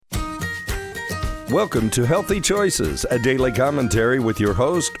Welcome to Healthy Choices, a daily commentary with your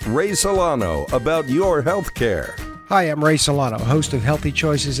host, Ray Solano, about your health care. Hi, I'm Ray Solano, host of Healthy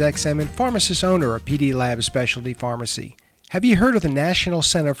Choices XM and pharmacist owner of PD Labs Specialty Pharmacy. Have you heard of the National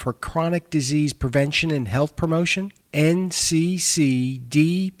Center for Chronic Disease Prevention and Health Promotion?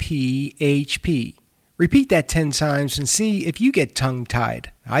 NCCDPHP. Repeat that 10 times and see if you get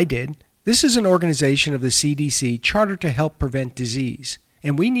tongue-tied. I did. This is an organization of the CDC chartered to help prevent disease.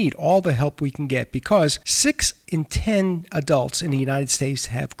 And we need all the help we can get because 6 in 10 adults in the United States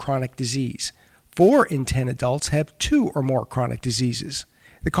have chronic disease. 4 in 10 adults have 2 or more chronic diseases.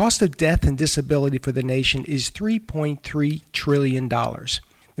 The cost of death and disability for the nation is $3.3 trillion. The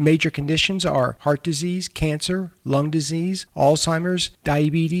major conditions are heart disease, cancer, lung disease, Alzheimer's,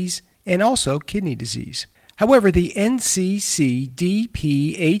 diabetes, and also kidney disease. However, the NCCDPHP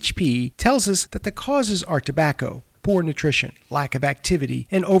tells us that the causes are tobacco, poor nutrition, lack of activity,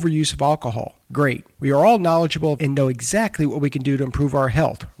 and overuse of alcohol. Great. We are all knowledgeable and know exactly what we can do to improve our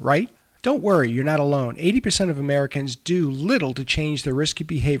health, right? Don't worry, you're not alone. 80% of Americans do little to change their risky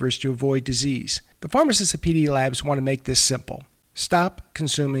behaviors to avoid disease. The pharmacists at PD Labs want to make this simple. Stop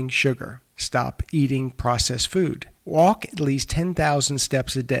consuming sugar. Stop eating processed food. Walk at least 10,000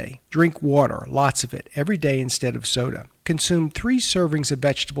 steps a day. Drink water, lots of it, every day instead of soda. Consume 3 servings of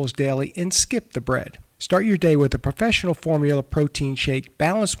vegetables daily and skip the bread. Start your day with a professional formula protein shake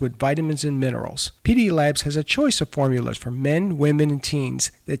balanced with vitamins and minerals. PD Labs has a choice of formulas for men, women, and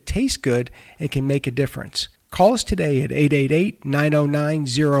teens that taste good and can make a difference. Call us today at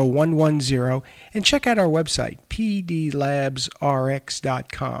 888-909-0110 and check out our website,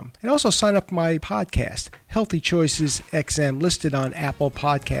 pdlabsrx.com. And also sign up for my podcast, Healthy Choices XM, listed on Apple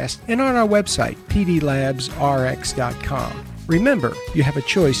Podcasts and on our website, pdlabsrx.com. Remember, you have a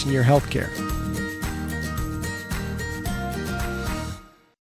choice in your healthcare.